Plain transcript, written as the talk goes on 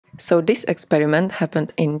So this experiment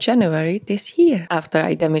happened in January this year, after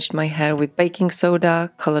I damaged my hair with baking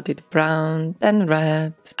soda, colored it brown, then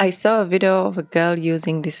red. I saw a video of a girl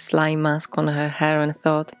using this slime mask on her hair and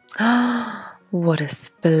thought, oh, what a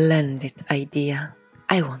splendid idea.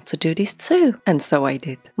 I want to do this too. And so I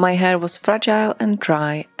did. My hair was fragile and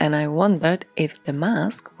dry, and I wondered if the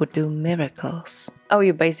mask would do miracles. Oh,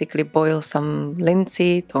 you basically boil some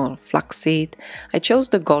linseed or flaxseed. I chose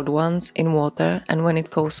the gold ones in water, and when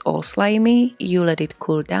it goes all slimy, you let it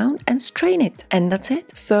cool down and strain it. And that's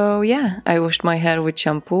it. So yeah, I washed my hair with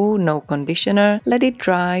shampoo, no conditioner, let it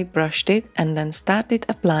dry, brushed it, and then started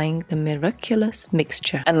applying the miraculous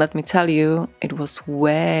mixture. And let me tell you, it was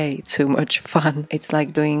way too much fun. It's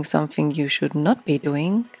like doing something you should not be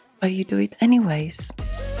doing, but you do it anyways.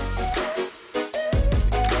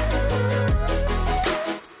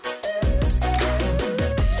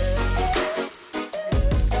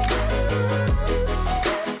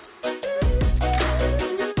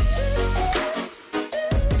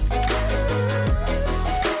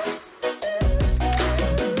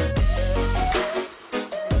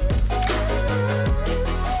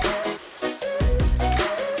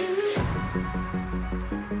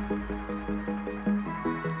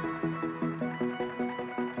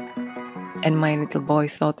 And my little boy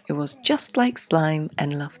thought it was just like slime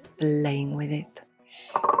and loved playing with it.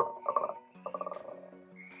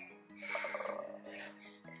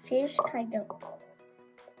 Feels kind of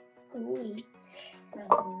gooey.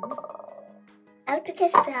 I have to get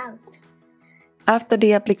it out. After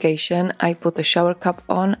the application, I put a shower cap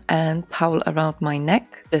on and towel around my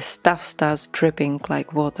neck. The stuff starts dripping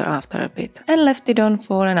like water after a bit. And left it on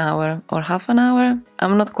for an hour or half an hour.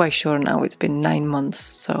 I'm not quite sure now, it's been 9 months,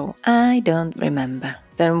 so I don't remember.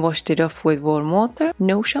 Then washed it off with warm water,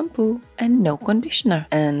 no shampoo and no conditioner.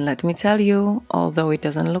 And let me tell you, although it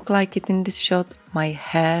doesn't look like it in this shot, my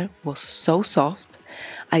hair was so soft.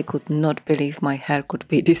 I could not believe my hair could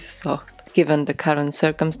be this soft, given the current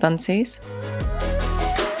circumstances.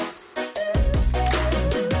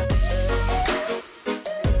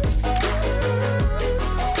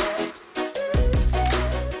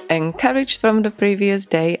 Encouraged from the previous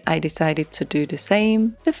day, I decided to do the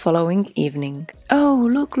same the following evening. Oh,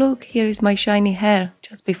 look, here is my shiny hair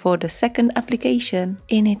just before the second application.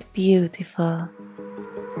 Isn't it beautiful?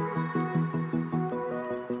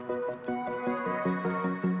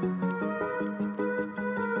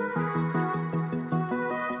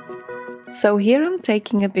 So here I'm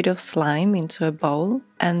taking a bit of slime into a bowl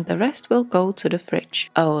and the rest will go to the fridge.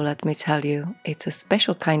 Oh, let me tell you, it's a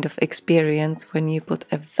special kind of experience when you put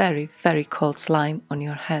a very, very cold slime on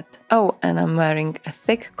your head. Oh, and I'm wearing a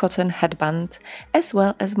thick cotton headband as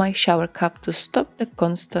well as my shower cap to stop the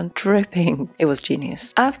constant dripping. It was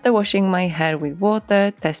genius. After washing my hair with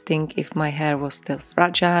water, testing if my hair was still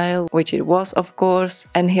fragile, which it was of course,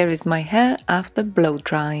 and here is my hair after blow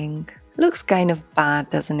drying. Looks kind of bad,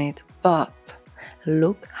 doesn't it? But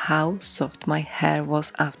look how soft my hair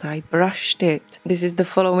was after I brushed it. This is the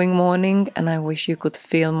following morning and I wish you could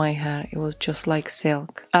feel my hair. It was just like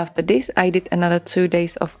silk. After this I did another 2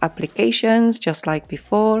 days of applications just like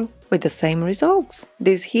before with the same results.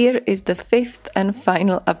 This here is the 5th and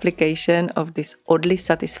final application of this oddly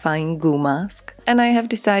satisfying goo mask. And I have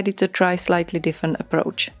decided to try a slightly different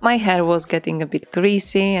approach. My hair was getting a bit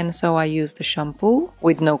greasy and so I used the shampoo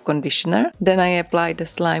with no conditioner. Then I applied the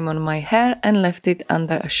slime on my hair and left it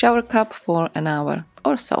under a shower cap for an hour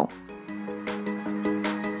or so.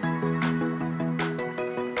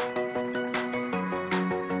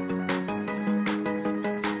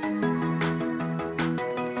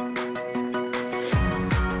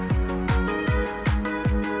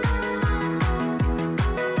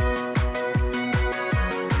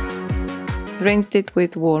 Rinsed it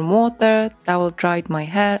with warm water, towel dried my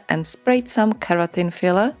hair and sprayed some keratin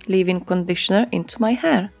filler, leave-in conditioner into my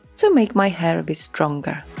hair to make my hair a bit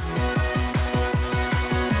stronger.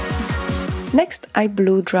 Next I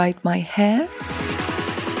blow dried my hair,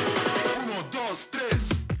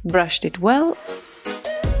 brushed it well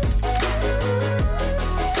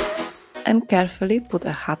and carefully put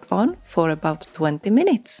a hat on for about 20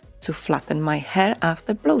 minutes to flatten my hair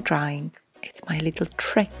after blow drying. It's my little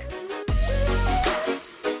trick.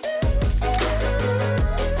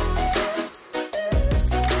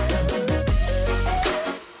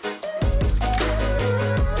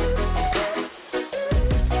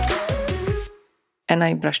 And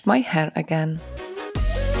I brushed my hair again.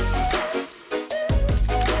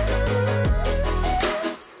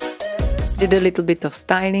 Did a little bit of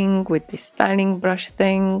styling with this styling brush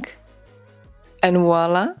thing. And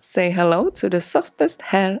voila, say hello to the softest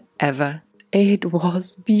hair ever. It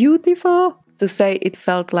was beautiful. To say it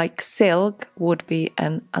felt like silk would be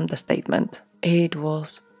an understatement. It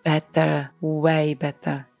was better, way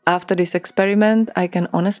better. After this experiment, I can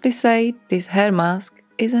honestly say this hair mask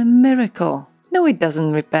is a miracle. No, it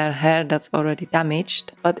doesn't repair hair that's already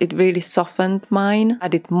damaged, but it really softened mine,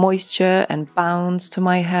 added moisture and bounce to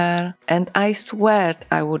my hair, and I swear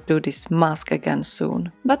I would do this mask again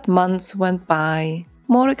soon. But months went by,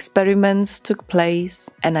 more experiments took place,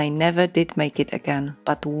 and I never did make it again.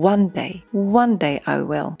 But one day I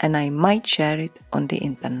will, and I might share it on the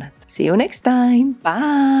internet. See you next time.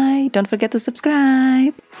 Bye! Don't forget to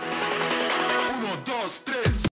subscribe.